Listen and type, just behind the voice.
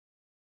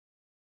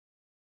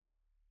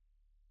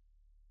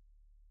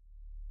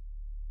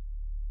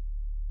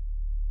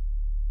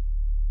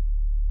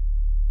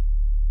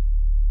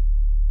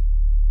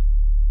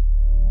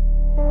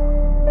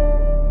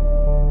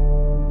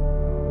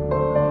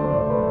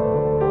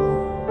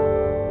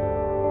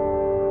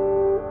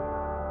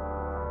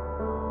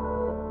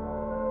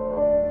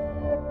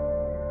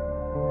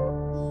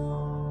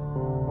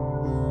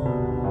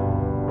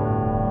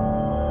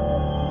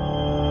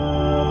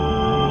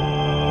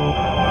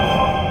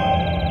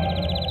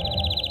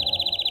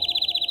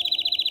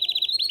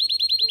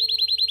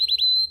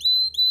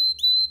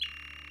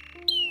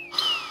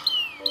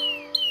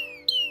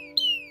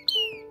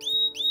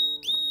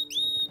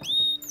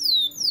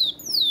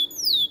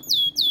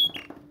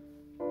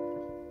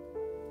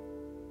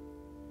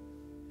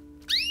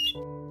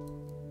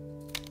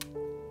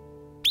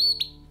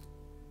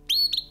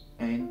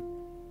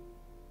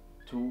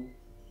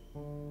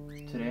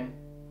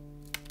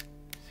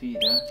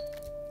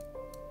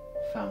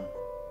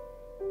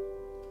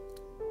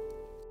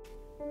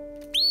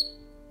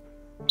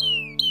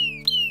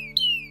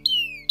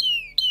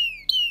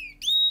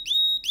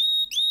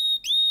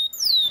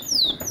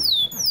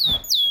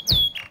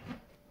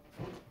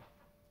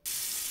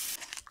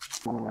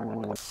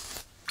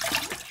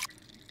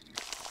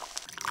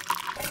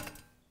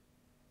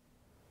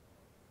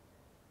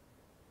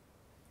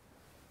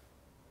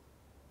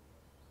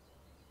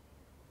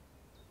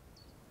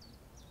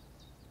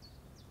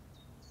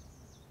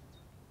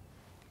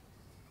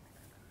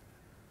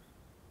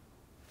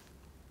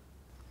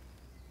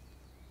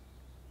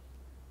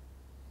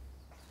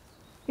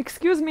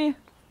Excuse me,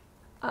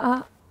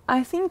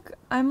 I think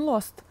I'm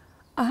lost.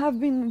 I have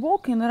been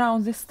walking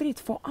around the street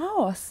for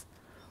hours.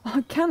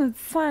 I cannot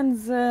find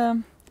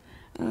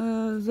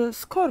the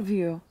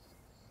Scorpio.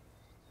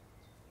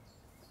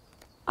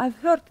 I've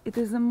heard it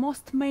is the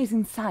most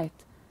amazing sight.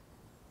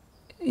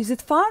 Is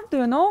it far, do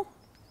you know?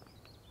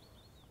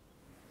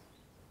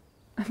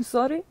 I'm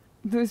sorry,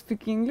 do you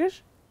speak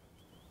English?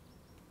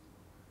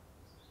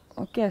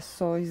 Okay,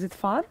 so is it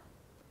far?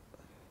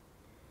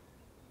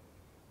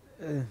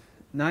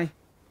 No.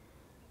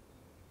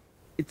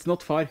 It's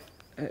not far.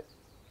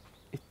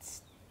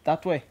 It's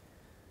that way.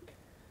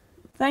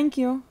 Thank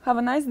you. Have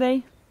a nice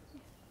day.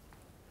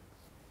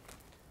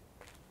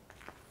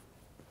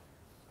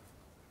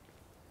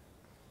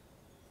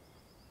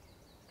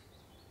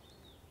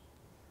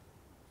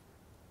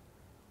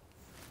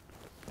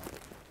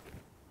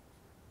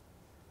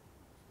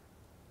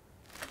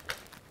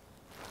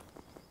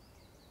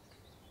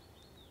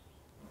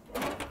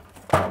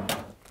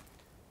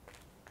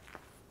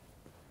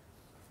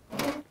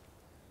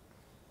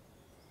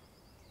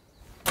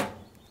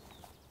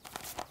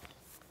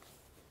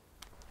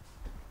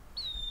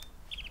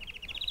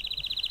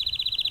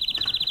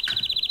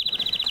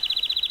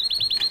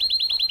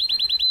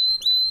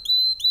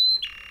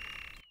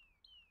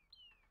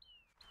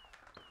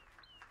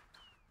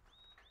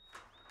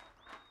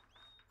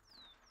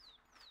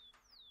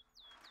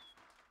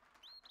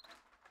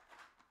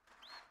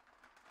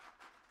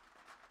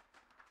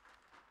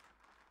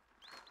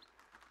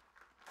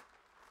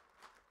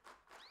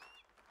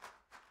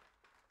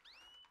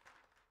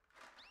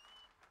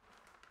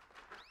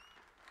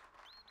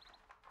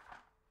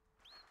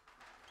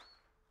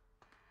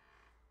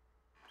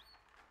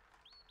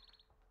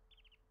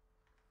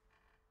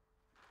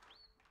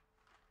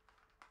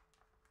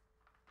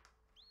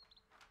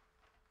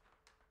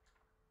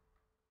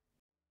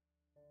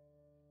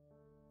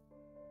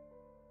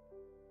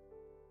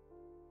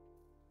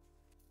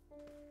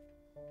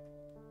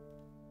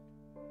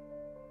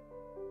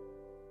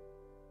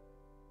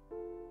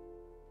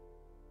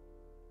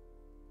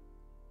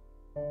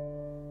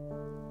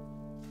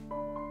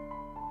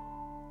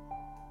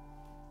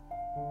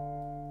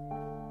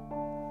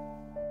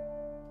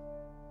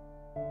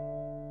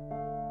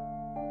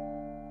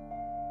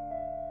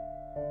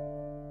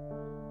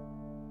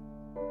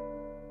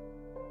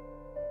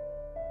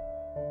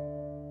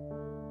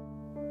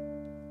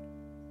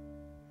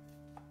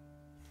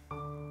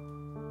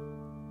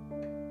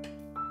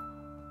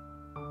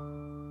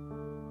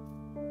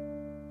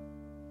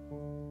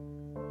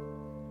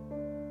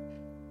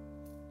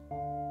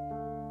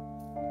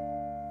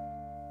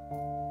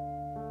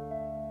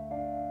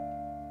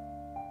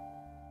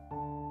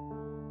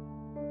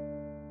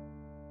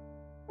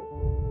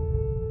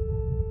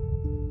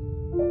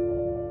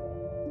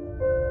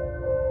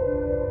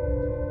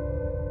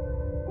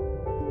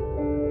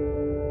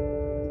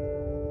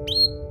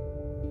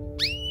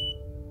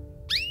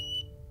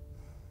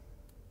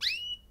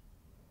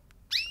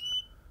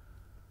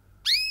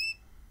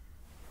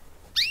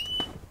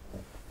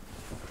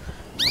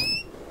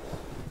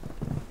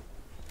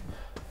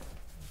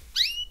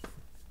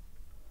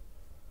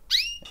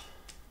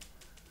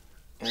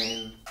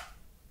 En,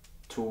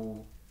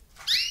 to,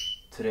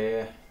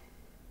 tre,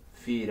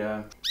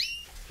 fire.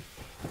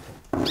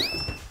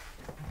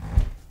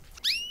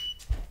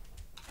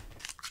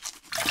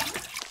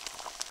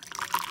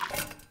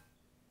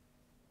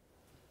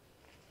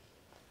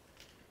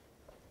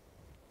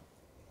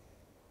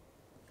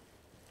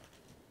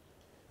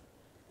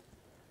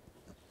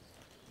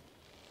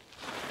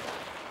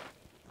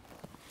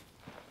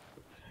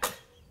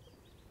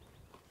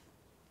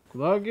 God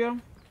dag, ja.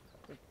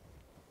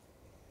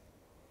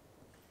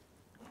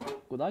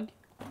 God dag.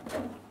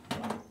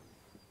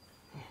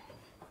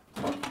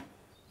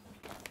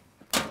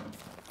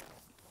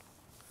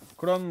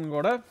 Hvordan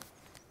går det?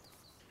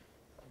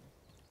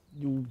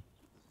 Jo,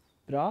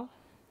 bra.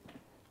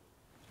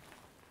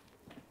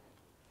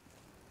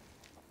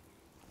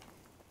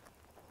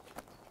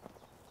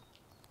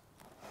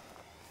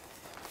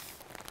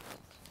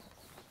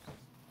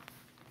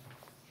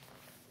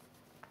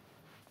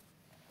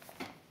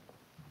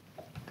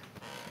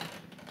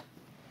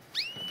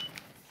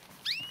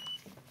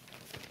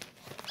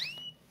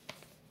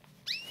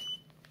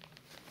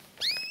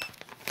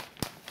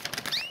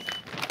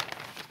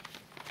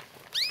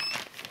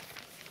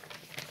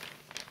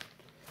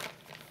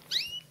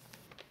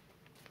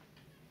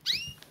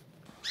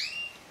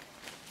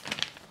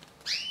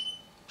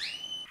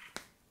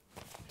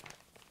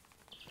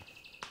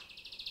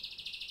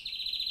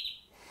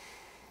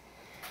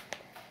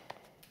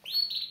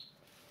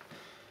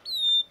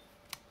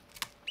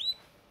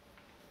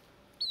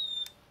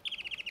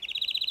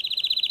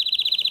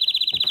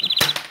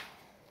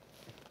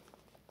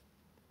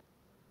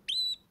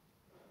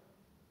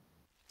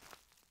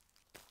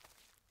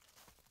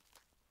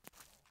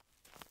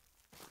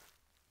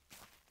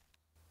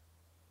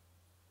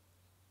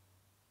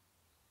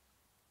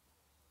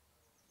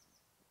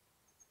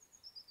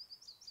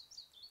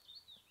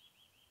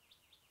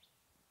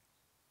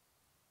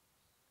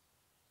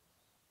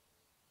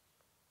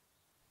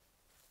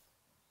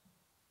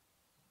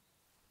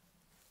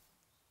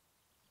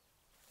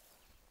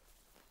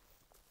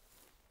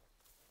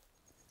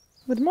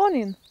 Good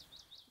morning.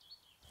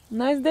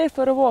 Nice day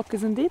for a walk,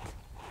 isn't it?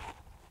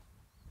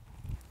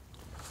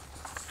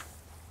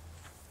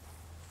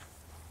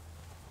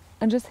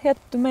 I just had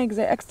to make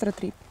the extra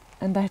trip,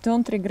 and I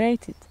don't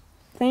regret it.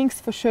 Thanks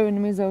for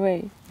showing me the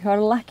way. You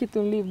are lucky to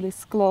live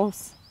this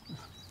close.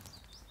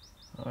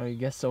 I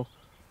guess so.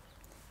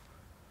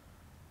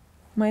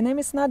 My name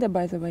is Nadia,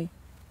 by the way.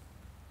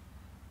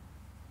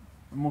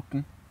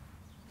 Morten.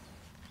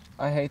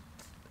 I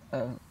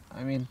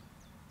mean,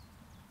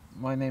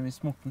 my name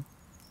is Morten.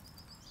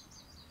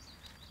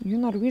 You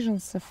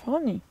Norwegians are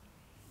funny.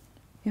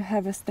 You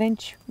have a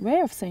strange way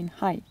of saying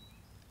hi.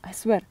 I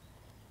swear,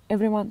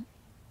 everyone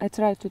I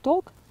try to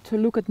talk to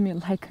look at me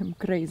like I'm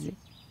crazy.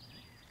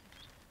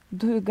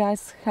 Do you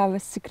guys have a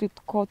secret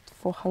code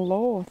for hello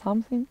or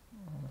something?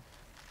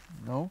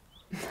 No?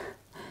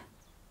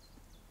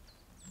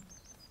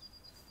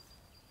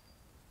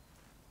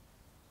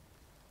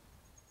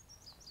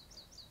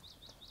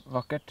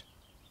 Vakkert.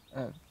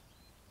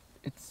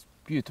 It's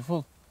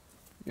beautiful.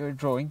 Your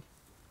drawing.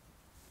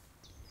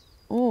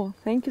 Oh,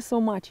 thank you so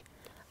much.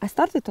 I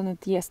started on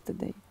it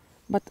yesterday,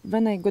 but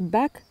when I got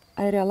back,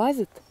 I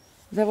realized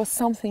there was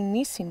something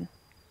missing.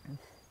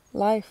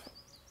 Life.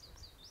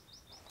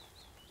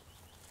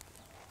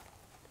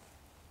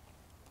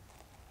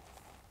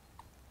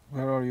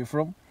 Where are you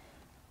from?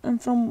 I'm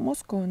from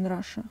Moscow in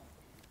Russia.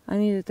 I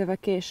needed a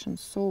vacation,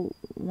 so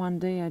one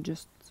day I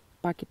just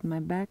packed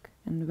my bag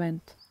and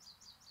went.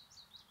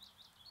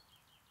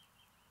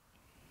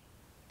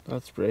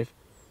 That's brave.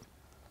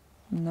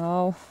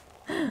 No,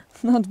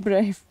 not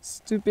brave,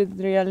 stupid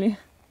really.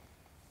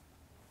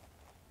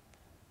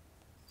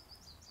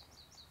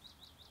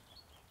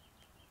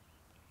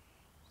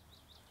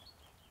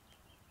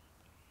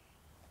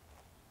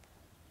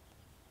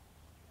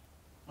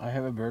 I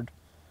have a bird.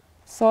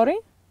 Sorry?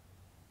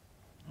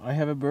 I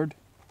have a bird,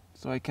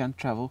 so I can't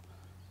travel.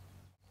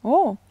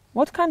 Oh,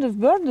 what kind of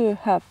bird do you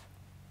have?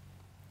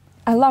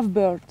 I love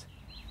birds.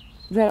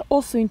 They're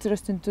also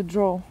interesting to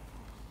draw.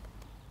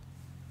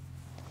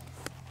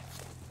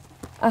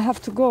 I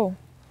have to go.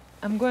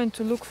 I'm going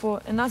to look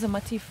for another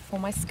motif for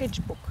my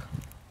sketchbook.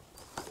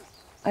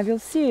 I will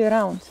see you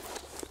around.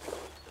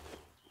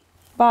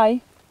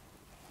 Bye.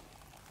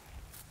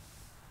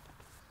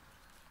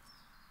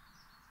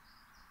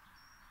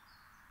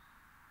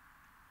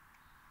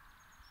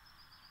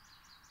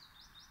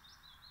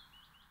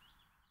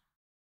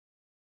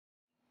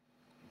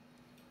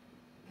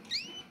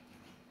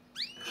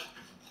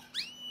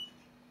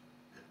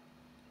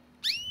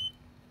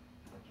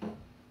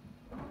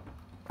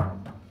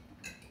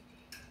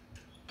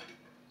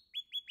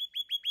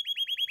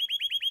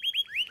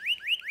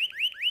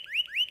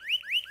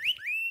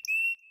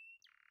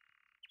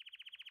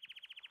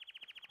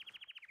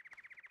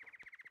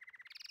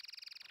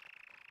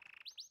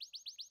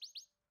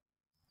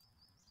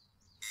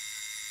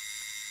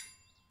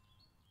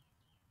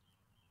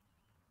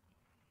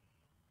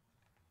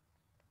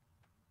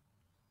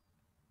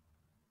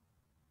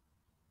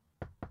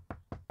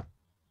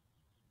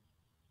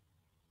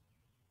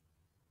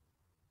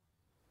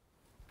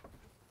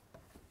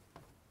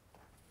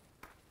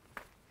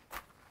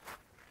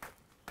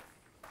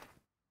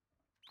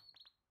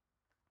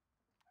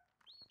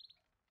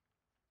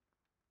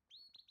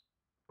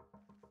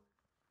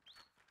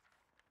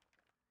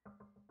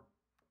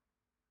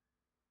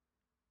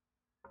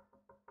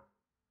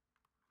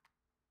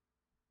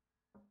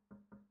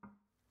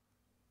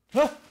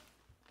 Huh?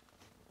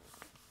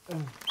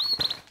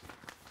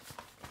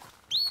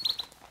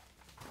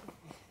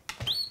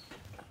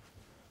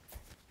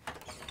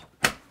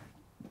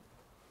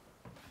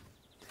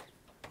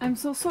 I'm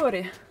so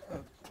sorry.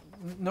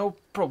 No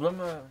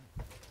problem.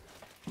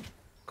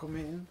 Come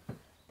in.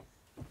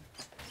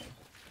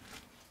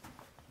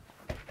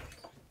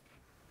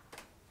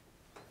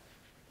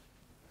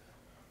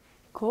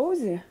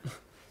 Cozy?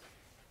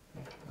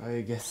 I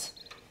guess.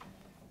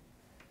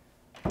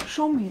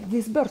 Show me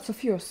these birds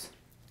of yours.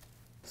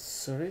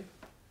 Sorry?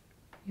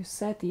 You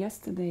said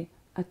yesterday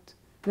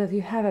that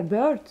you have a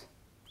bird.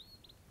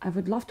 I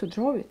would love to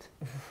draw it.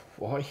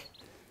 Why?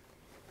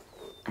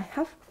 I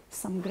have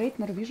some great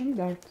Norwegian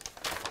bird.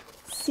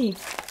 See.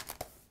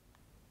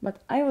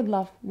 But I would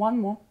love one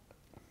more.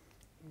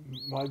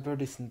 My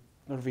bird isn't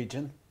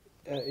Norwegian.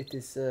 It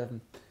is a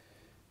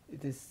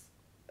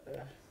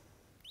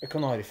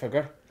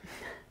kanarifugl.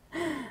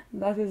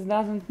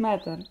 Doesn't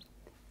matter.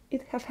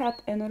 It have had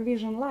a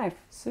Norwegian life,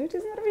 so it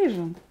is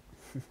Norwegian.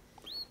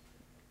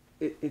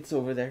 It's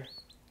over there.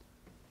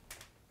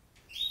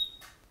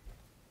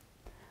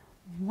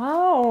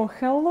 Wow,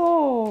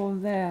 hello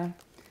there.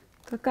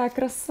 Какая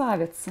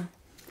красавица.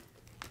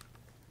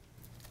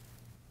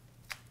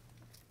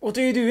 What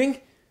are you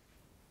doing?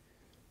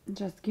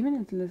 Just giving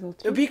it a little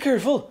treat. Be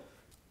careful!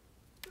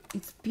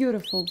 It's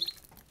beautiful.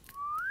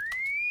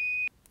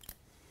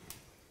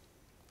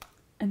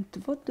 And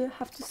what do you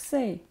have to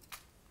say?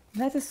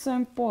 That is so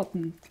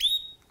important.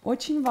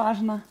 Очень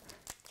важно.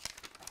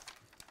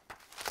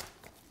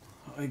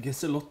 I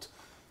guess a lot.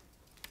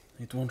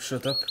 It won't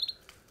shut up.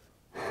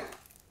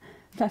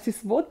 That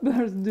is what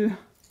birds do.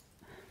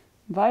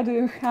 Why do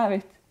you have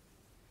it?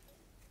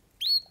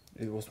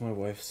 It was my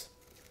wife's.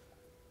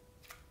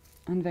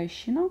 And where is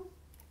she now?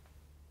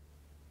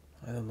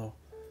 I don't know.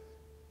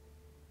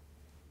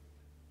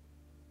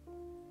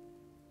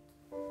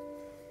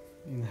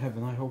 In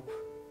heaven, I hope.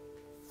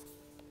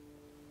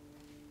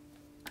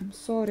 I'm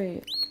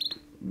sorry.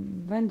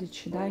 When did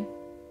she die?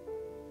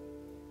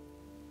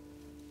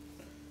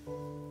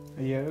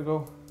 A year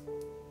ago.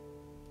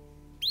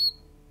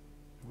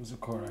 It was a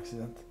car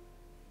accident.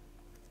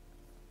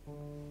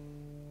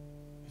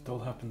 It all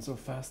happened so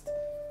fast.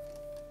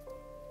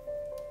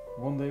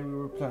 One day we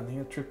were planning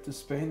a trip to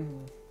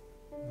Spain.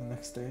 The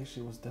next day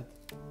she was dead.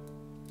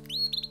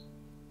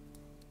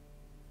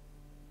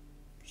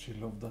 She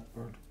loved that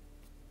bird.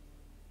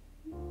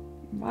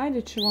 Why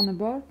did she want a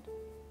bird?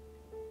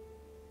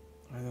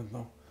 I don't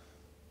know.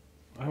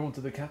 I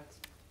wanted a cat.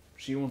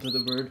 She wanted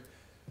a bird.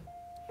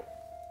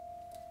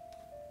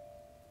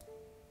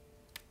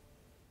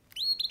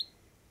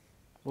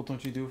 What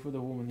don't you do for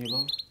the woman you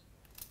love?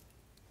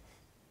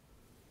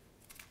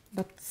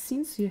 But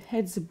since you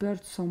hate the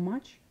bird so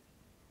much,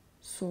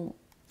 so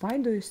why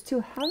do you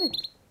still have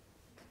it?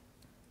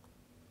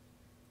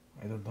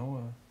 I don't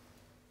know.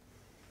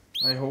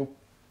 I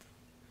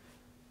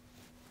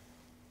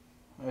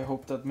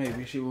hope that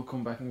maybe she will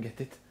come back and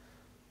get it.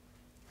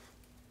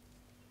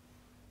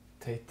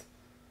 Tate.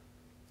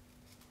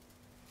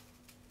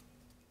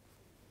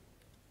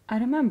 I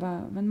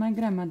remember when my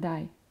grandma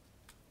died.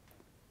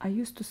 I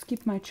used to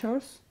skip my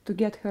chores to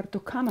get her to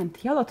come and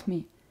yell at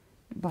me,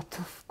 but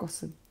of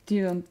course it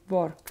didn't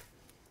work.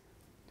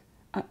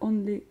 I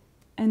only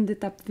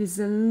ended up with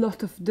a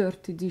lot of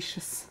dirty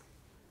dishes.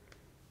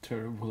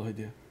 Terrible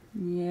idea.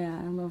 Yeah,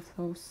 I love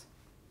those.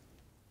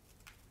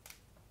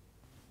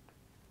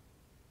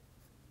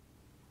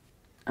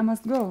 I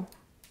must go.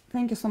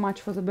 Thank you so much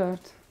for the bird.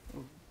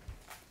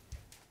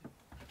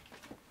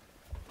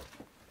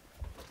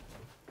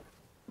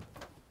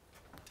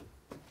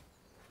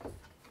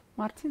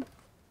 Martin,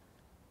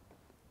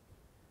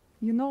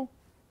 you know,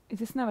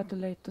 it is never too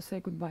late to say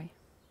goodbye.